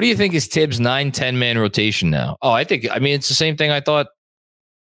 What do you think is Tibbs' 9-10 man rotation now? Oh, I mean, it's the same thing I thought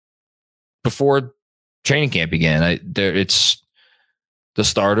before training camp began. It's the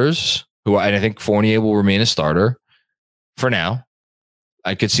starters and I think Fournier will remain a starter for now.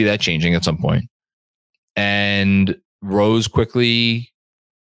 I could see that changing at some point. And Rose, Quickley,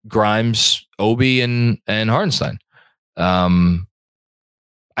 Grimes, Obi, and Hartenstein.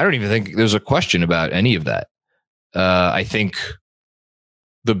 I don't even think there's a question about any of that. I think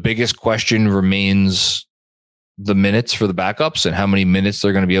the biggest question remains the minutes for the backups and how many minutes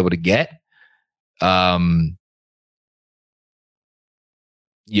they're going to be able to get.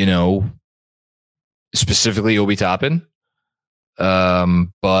 Specifically Obi Toppin.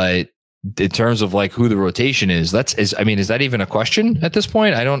 But in terms of like who the rotation is, is that even a question at this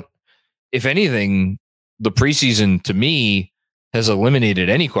point? If anything, the preseason to me has eliminated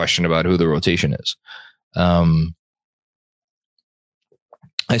any question about who the rotation is. I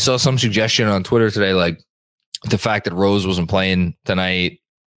saw some suggestion on Twitter today, like the fact that Rose wasn't playing tonight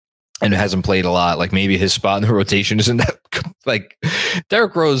and hasn't played a lot, like maybe his spot in the rotation isn't that like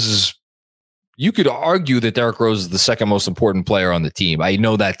Derrick Rose is. You could argue that Derrick Rose is the second most important player on the team. I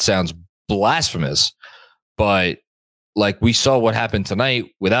know that sounds blasphemous, but like we saw what happened tonight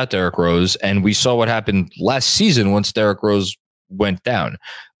without Derrick Rose, and we saw what happened last season once Derrick Rose went down.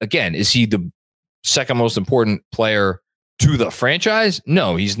 Again, is he the second most important player to the franchise?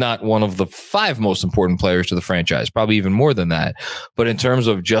 No, he's not one of the 5 most important players to the franchise, probably even more than that. But in terms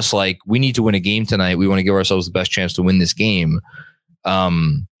of just like, we need to win a game tonight, we want to give ourselves the best chance to win this game.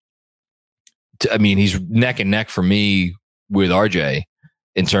 He's neck and neck for me with RJ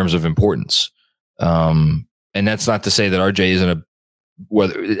in terms of importance. And that's not to say that RJ isn't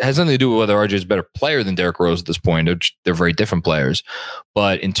whether it has nothing to do with whether RJ is a better player than Derrick Rose at this point. They're very different players.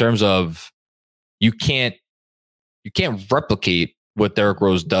 But in terms of you can't replicate what Derrick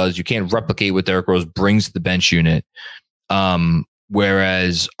Rose does. You can't replicate what Derrick Rose brings to the bench unit.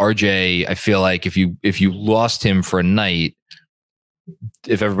 Whereas RJ, I feel like if you lost him for a night,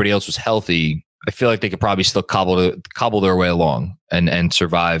 if everybody else was healthy, I feel like they could probably still cobble their way along and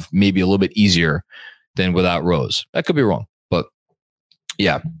survive maybe a little bit easier than without Rose. I could be wrong, but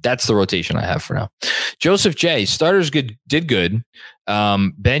yeah, that's the rotation I have for now. Joseph J. Starters did good.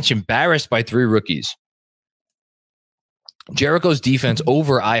 Bench embarrassed by 3 rookies. Jericho's defense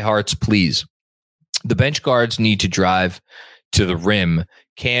over iHeart's, please. The bench guards need to drive to the rim.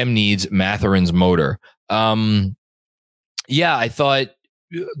 Cam needs Matherin's motor. Yeah, I thought,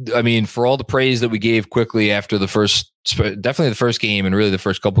 for all the praise that we gave Quickley after definitely the first game and really the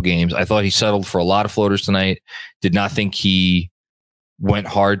first couple games, I thought he settled for a lot of floaters tonight. Did not think he went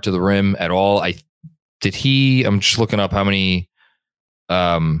hard to the rim at all. I'm just looking up how many,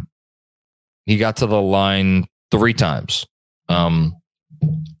 he got to the line 3 times.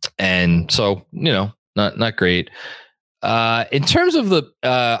 And so, not great. In terms of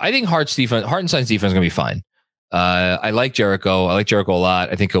I think Hartenstein's defense is going to be fine. I like Jericho. I like Jericho a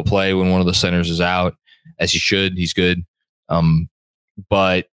lot. I think he'll play when one of the centers is out, as he should. He's good.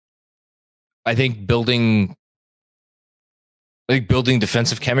 But I think building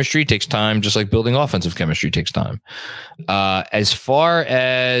defensive chemistry takes time, just like building offensive chemistry takes time. As far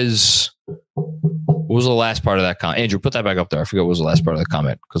as what was the last part of that comment? Andrew, put that back up there. I forget what was the last part of the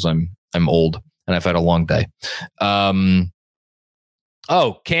comment because I'm old and I've had a long day. Cam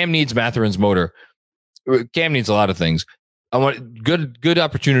needs Matherin's motor. Cam needs a lot of things. I want good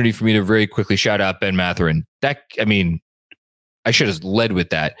opportunity for me to very quickly shout out Ben Mathurin. I should have led with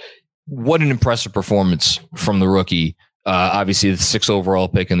that. What an impressive performance from the rookie. Obviously, the 6th overall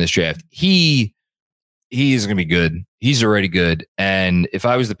pick in this draft. He is going to be good. He's already good. And if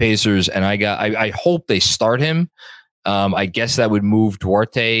I was the Pacers and I hope they start him. I guess that would move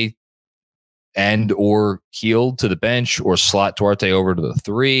Duarte and or Hield to the bench or slot Duarte over to the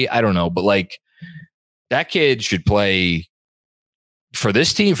 3. I don't know. But like that kid should play for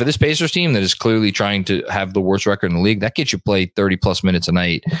this team, for this Pacers team that is clearly trying to have the worst record in the league. That kid should play 30 plus minutes a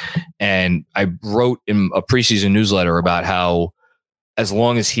night. And I wrote in a preseason newsletter about how as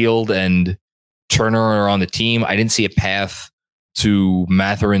long as Hield and Turner are on the team, I didn't see a path to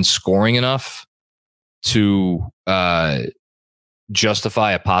Mathurin scoring enough to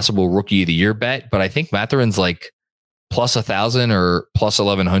justify a possible rookie of the year bet. But I think Mathurin's like plus 1,000 or plus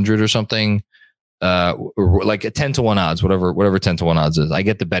 1,100 or something. Or like a 10-1 odds, whatever 10-1 odds is. I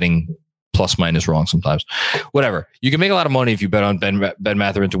get the betting plus minus wrong sometimes. Whatever. You can make a lot of money if you bet on Ben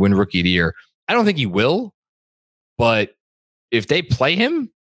Mathurin to win rookie of the year. I don't think he will, but if they play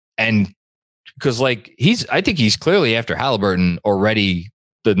him and because like I think he's clearly after Halliburton already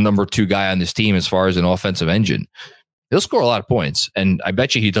the number 2 guy on this team as far as an offensive engine. He'll score a lot of points, and I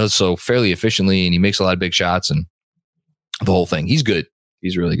bet you he does so fairly efficiently, and he makes a lot of big shots and the whole thing. He's good.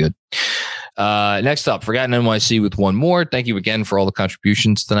 He's really good. Next up, Forgotten NYC with one more. Thank you again for all the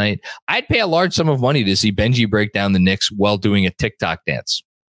contributions tonight. I'd pay a large sum of money to see Benji break down the Knicks while doing a TikTok dance.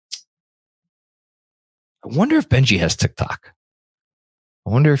 I wonder if Benji has TikTok. I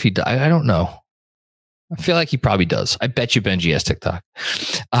wonder if he does. I don't know. I feel like he probably does. I bet you Benji has TikTok.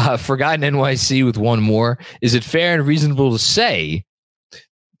 Forgotten NYC with one more. Is it fair and reasonable to say,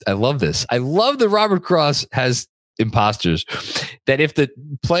 I love this. I love that Robert Cross has imposters, that if the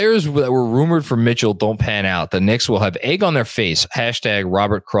players that were rumored for Mitchell don't pan out, the Knicks will have egg on their face. Hashtag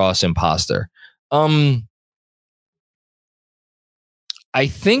Robert Cross imposter. I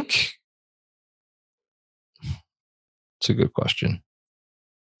think it's a good question.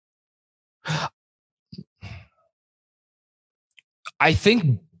 I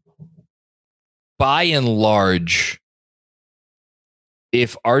think by and large,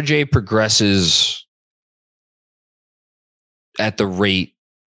 if RJ progresses at the rate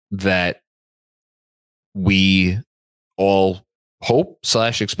that we all hope /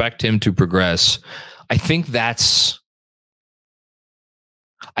 expect him to progress, I think that's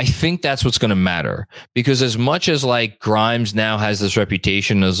what's going to matter, because as much as like Grimes now has this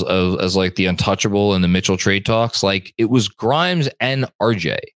reputation as like the untouchable in the Mitchell trade talks, like it was Grimes and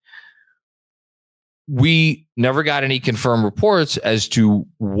RJ. We never got any confirmed reports as to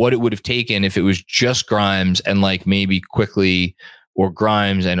what it would have taken if it was just Grimes and like maybe Quickly or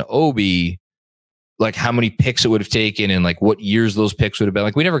Grimes and Obi, like how many picks it would have taken and like what years those picks would have been.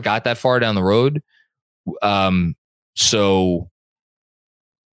 Like we never got that far down the road. So,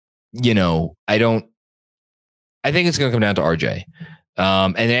 you know, I think it's going to come down to RJ.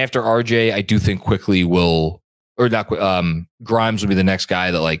 And after RJ, I do think Quickly will, or not, Grimes will be the next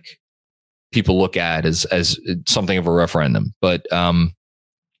guy that like people look at as something of a referendum. But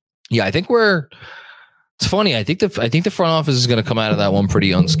yeah, I think it's funny. I think the front office is going to come out of that one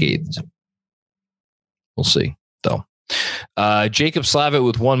pretty unscathed. We'll see though. Jacob Slavitt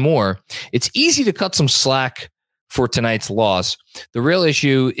with one more. It's easy to cut some slack for tonight's loss. The real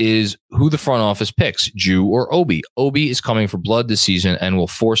issue is who the front office picks, Jew or Obi. Obi is coming for blood this season and will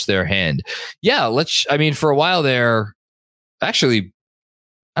force their hand. Yeah, for a while there, actually,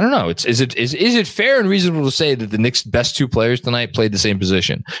 I don't know. Is it fair and reasonable to say that the Knicks' best 2 players tonight played the same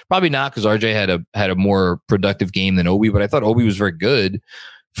position? Probably not, because RJ had a more productive game than Obi, but I thought Obi was very good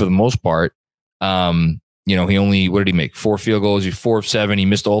for the most part. He only, what did he make? 4 field goals. He's 4 of 7. He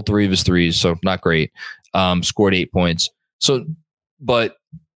missed all 3 of his threes, so not great. Scored 8 points. So, but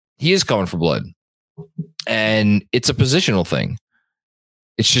he is coming for blood, and it's a positional thing.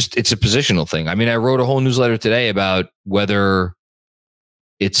 It's a positional thing. I mean, I wrote a whole newsletter today about whether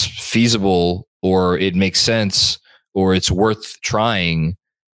it's feasible or it makes sense or it's worth trying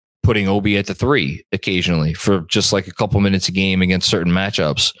putting Obi at the 3 occasionally for just like a couple minutes a game against certain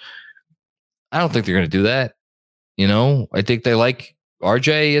matchups. I don't think they're going to do that. I think they like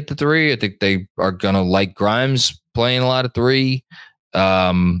RJ at the 3. I think they are going to like Grimes playing a lot of 3.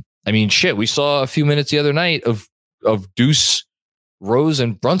 We saw a few minutes the other night of Deuce, Rose,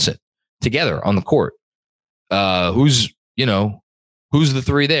 and Brunson together on the court. Who's the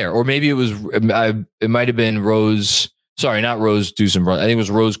 3 there? Or maybe it might have been Rose. Sorry, not Rose, Deuce, and Brunson. I think it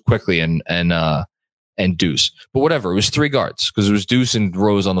was Rose Quickly and Deuce. But whatever, it was 3 guards because it was Deuce and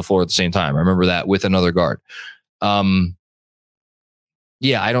Rose on the floor at the same time. I remember that with another guard.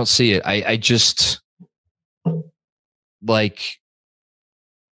 Yeah, I don't see it. like,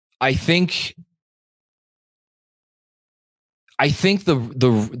 I think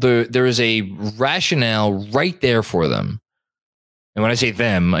there is a rationale right there for them. And when I say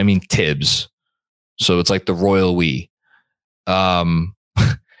them, I mean Tibbs. So it's like the royal we. The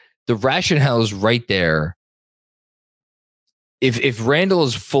rationale is right there. If Randall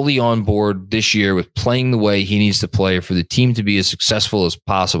is fully on board this year with playing the way he needs to play for the team to be as successful as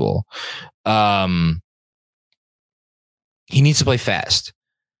possible, he needs to play fast.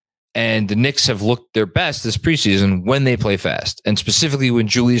 And the Knicks have looked their best this preseason when they play fast, and specifically when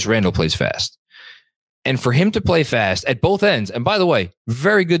Julius Randle plays fast. And for him to play fast at both ends, and by the way,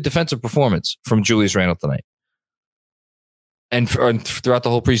 very good defensive performance from Julius Randle tonight. And throughout the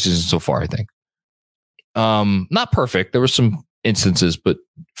whole preseason so far, I think. Not perfect. There were some instances, but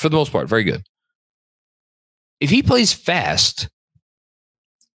for the most part, very good. If he plays fast,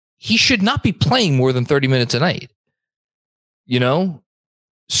 he should not be playing more than 30 minutes a night. You know?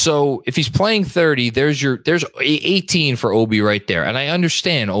 So if he's playing 30, there's 18 for Obi right there. And I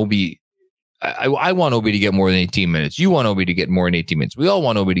understand Obi. I want Obi to get more than 18 minutes. You want Obi to get more than 18 minutes. We all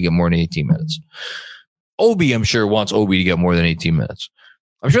want Obi to get more than 18 minutes. Obi, I'm sure, wants Obi to get more than 18 minutes.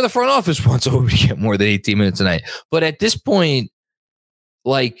 I'm sure the front office wants Obi to get more than 18 minutes a night. But at this point,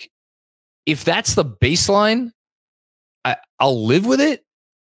 like, if that's the baseline, I'll live with it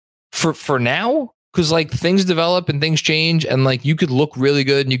for now. Because, like, things develop and things change, and, like, you could look really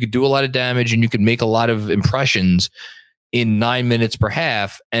good and you could do a lot of damage and you could make a lot of impressions in 9 minutes per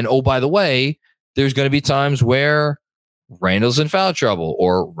half. And, oh, by the way, there's going to be times where Randall's in foul trouble,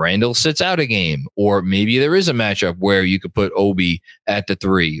 or Randall sits out a game, or maybe there is a matchup where you could put Obi at the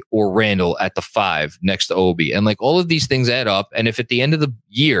 3 or Randall at the 5 next to Obi. And, like, all of these things add up. And if at the end of the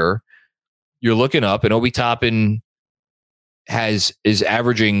year you're looking up and Obi Toppin is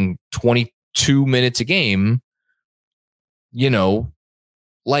averaging 22 minutes a game, you know,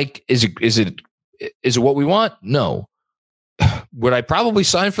 like, is it what we want? No. Would I probably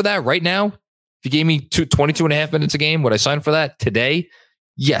sign for that right now? If you gave me 22 and a half minutes a game, would I sign for that today?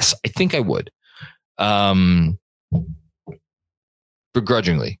 Yes, I think I would.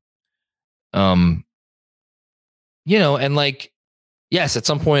 Begrudgingly. You know, and, like, yes, at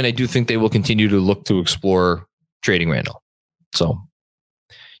some point I do think they will continue to look to explore trading Randall. So,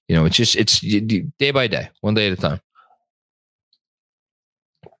 you know, it's day by day, one day at a time.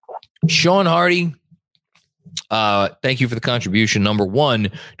 Sean Hardy, thank you for the contribution. Number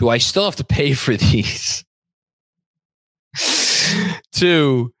one, do I still have to pay for these?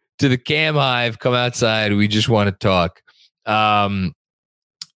 2, to the Cam Hive, come outside. We just want to talk.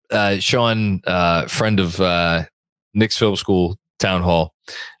 Sean, friend of Knicks Film School Town Hall.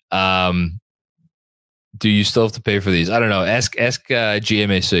 Do you still have to pay for these? I don't know. Ask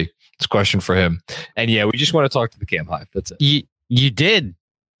GMAC. It's a question for him. And yeah, we just want to talk to the Cam Hive. That's it. You did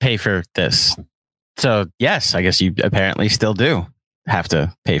pay for this. So yes, I guess you apparently still do have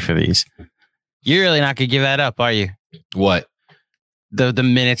to pay for these. You're really not going to give that up, are you? What? The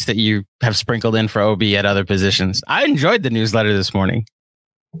minutes that you have sprinkled in for Obi at other positions. I enjoyed the newsletter this morning.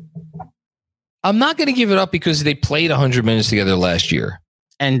 I'm not going to give it up because they played 100 minutes together last year.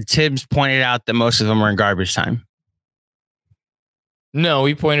 And Tibbs pointed out that most of them were in garbage time. No,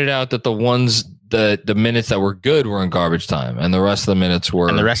 he pointed out that the minutes that were good were in garbage time, and the rest of the minutes were...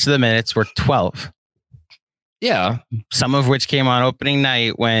 And the rest of the minutes were 12. Yeah. Some of which came on opening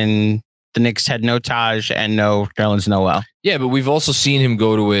night when the Knicks had no Taj and no Nerlens Noel. Yeah, but we've also seen him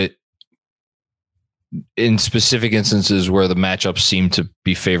go to it in specific instances where the matchups seem to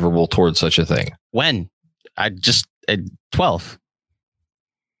be favorable towards such a thing. When? 12.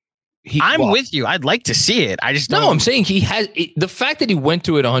 I'm with you. I'd like to see it. I just don't. No, I'm saying the fact that he went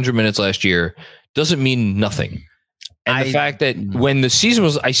to it 100 minutes last year doesn't mean nothing. And the fact that when the season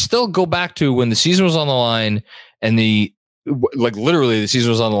was, I still go back to when the season was on the line and literally the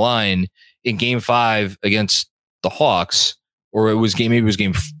season was on the line in game 5 against the Hawks, or it was game 5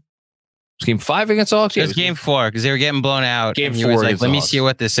 against the Hawks. It was game 4 because they were getting blown out. Game 4 was like, let me see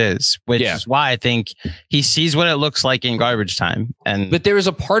what this is, which Yeah. is why I think he sees what it looks like in garbage time. But there is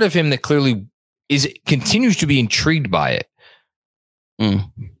a part of him that clearly continues to be intrigued by it.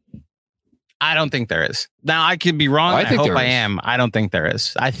 I don't think there is. Now, I could be wrong. I hope I am. I don't think there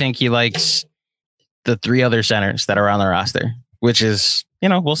is. I think he likes the 3 other centers that are on the roster, which is,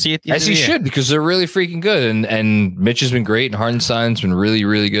 we'll see it. As he should, because they're really freaking good. And Mitch has been great, and Hartenstein's been really,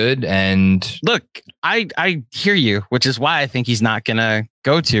 really good. And look, I hear you, which is why I think he's not going to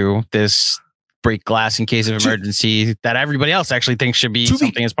go to this break glass in case of emergency that everybody else actually thinks should be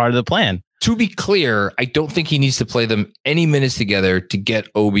something as part of the plan. To be clear, I don't think he needs to play them any minutes together to get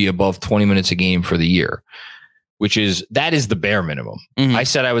Obi above 20 minutes a game for the year. that is the bare minimum. Mhm. I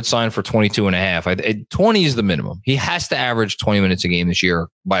said I would sign for 22 and a half. 20 is the minimum. He has to average 20 minutes a game this year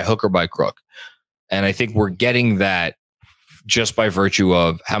by hook or by crook. And I think we're getting that just by virtue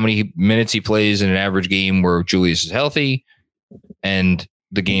of how many minutes he plays in an average game where Julius is healthy and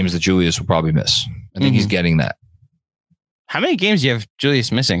the games that Julius will probably miss. I think he's getting that. How many games do you have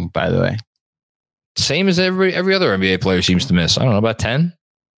Julius missing, by the way? Same as every other NBA player seems to miss. I don't know, about 10?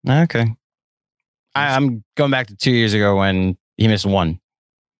 Okay. I'm going back to 2 years ago when he missed one.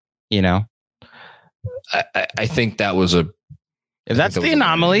 You know, I think that was a. if that's the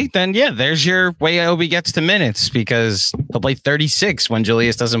anomaly, then yeah, there's your way Obi gets to minutes because he'll play 36 when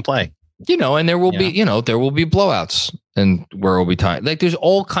Julius doesn't play. You know, and there will be, there will be blowouts and where will be time. Like there's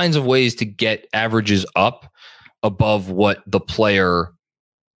all kinds of ways to get averages up above what the player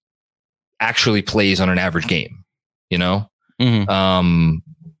actually plays on an average game, you know?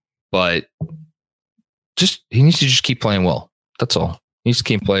 But he needs to just keep playing well. That's all. He needs to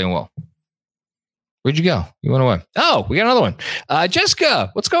keep playing well. Where'd you go? You went away. Oh, we got another one. Jessica,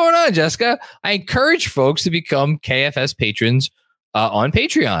 what's going on, Jessica? I encourage folks to become KFS patrons on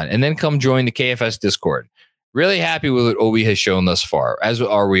Patreon and then come join the KFS Discord. Really happy with what Obi has shown thus far, as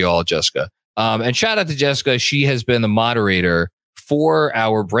are we all, Jessica. And shout out to Jessica. She has been the moderator for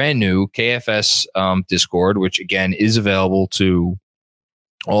our brand new KFS Discord, which again is available to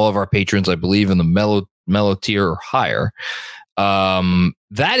all of our patrons, I believe, in the mellow tier or higher.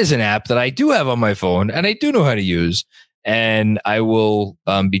 That is an app that I do have on my phone and I do know how to use. And I will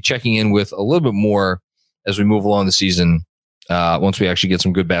be checking in with a little bit more as we move along the season once we actually get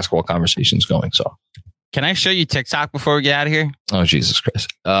some good basketball conversations going. So, can I show you TikTok before we get out of here? Oh, Jesus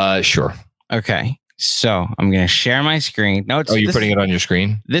Christ. Sure. Okay. So I'm going to share my screen. No, you're putting it on your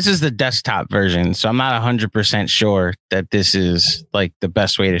screen? This is the desktop version. So I'm not 100% sure that this is like the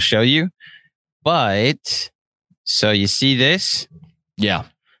best way to show you. But so you see this? Yeah.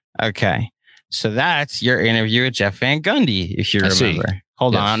 Okay. So that's your interview with Jeff Van Gundy, if you remember.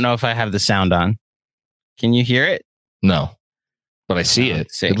 Hold on. I don't know if I have the sound on. Can you hear it? No, but I see it.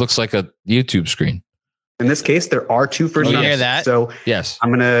 It looks like a YouTube screen. In this case, there are two first round. Hear that? So yes, I'm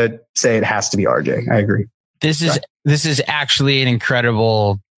going to say it has to be RJ. I agree. This is actually an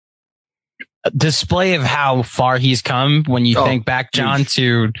incredible display of how far he's come. When you think back, John,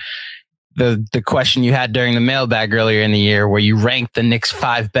 to the question you had during the mailbag earlier in the year, where you ranked the Knicks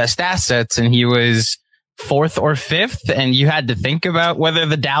 5 best assets, and he was 4th or 5th, and you had to think about whether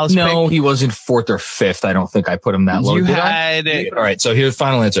the Dallas. No, he wasn't 4th or 5th. I don't think I put him that low. You had all right. So here's the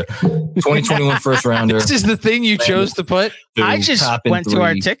final answer: 2021 first rounder. This is the thing you chose to put. I just went to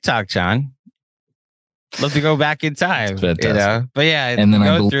our TikTok, John. Love to go back in time, you know. But yeah, and then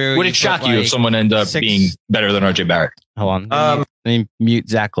go through. Would it shock you if someone ended up being better than RJ Barrett? Hold on, let me mute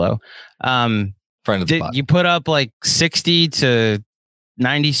Zach Lowe. Friend of the pod. You put up like 60 to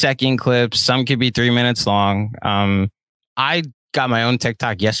 90-second clips. Some could be 3 minutes long. I got my own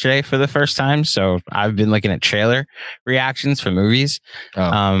TikTok yesterday for the first time, so I've been looking at trailer reactions for movies.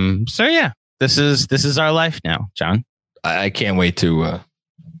 So yeah, this is our life now, John. I can't wait to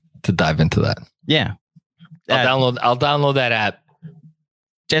dive into that. Yeah. I'll download that app.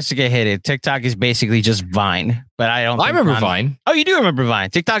 Jessica hit it. TikTok is basically just Vine, but I remember Vine. Oh, you do remember Vine.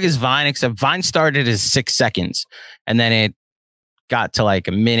 TikTok is Vine, except Vine started as 6 seconds, and then it got to like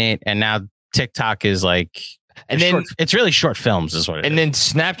a minute, and now TikTok is like, and then it's really short films, is what it is. And then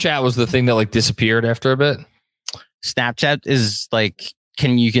Snapchat was the thing that like disappeared after a bit. Snapchat is like,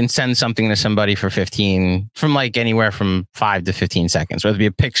 you can send something to somebody for 15, from like anywhere from 5 to 15 seconds, whether it be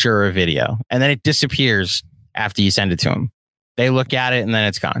a picture or a video, and then it disappears after you send it to them. They look at it and then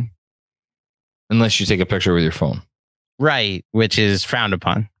it's gone. Unless you take a picture with your phone. Right, which is frowned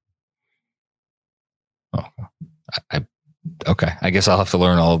upon. Oh, okay. I guess I'll have to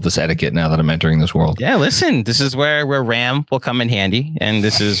learn all of this etiquette now that I'm entering this world. Yeah, listen, this is where Ram will come in handy, and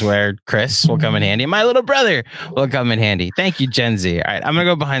this is where Chris will come in handy. My little brother will come in handy. Thank you, Gen Z. All right, I'm going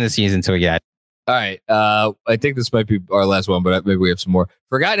to go behind the scenes until we get. All right. I think this might be our last one, but maybe we have some more.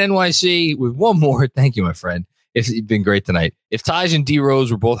 Forgotten NYC with one more. Thank you, my friend. It's been great tonight. If Taj and D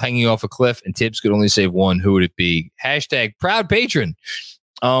Rose were both hanging off a cliff and Tibbs could only save one, who would it be? Hashtag proud patron.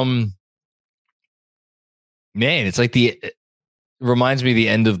 Man, it's like it reminds me of the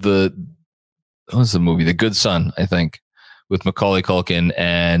end of what was the movie? The Good Son, I think, with Macaulay Culkin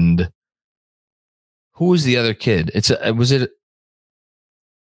and who was the other kid? It wasn't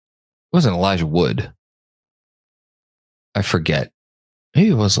Elijah Wood. I forget. Maybe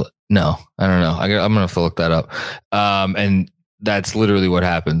it was. No, I don't know. I'm going to have to look that up. And that's literally what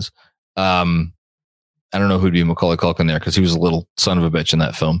happens. I don't know who'd be Macaulay Culkin there because he was a little son of a bitch in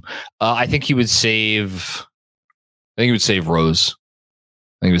that film. I think he would save I think he would save Rose.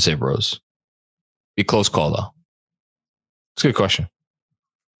 Be a close call, though. It's a good question.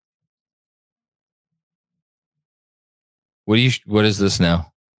 What is this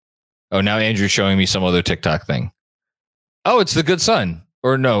now? Oh, now Andrew's showing me some other TikTok thing. Oh, it's the good son.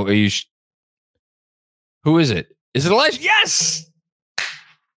 Or no, who is it? Is it Elijah? Yes!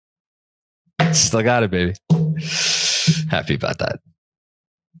 Still got it, baby. Happy about that.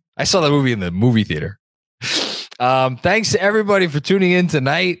 I saw that movie in the movie theater. Thanks to everybody for tuning in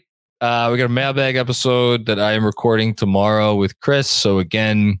tonight. We got a mailbag episode that I am recording tomorrow with Chris. So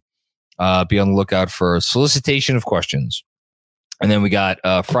again, be on the lookout for a solicitation of questions. And then we got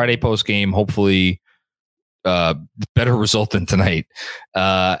Friday post game, hopefully better result than tonight.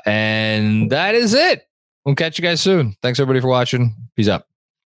 And that is it. We'll catch you guys soon. Thanks everybody for watching. Peace out.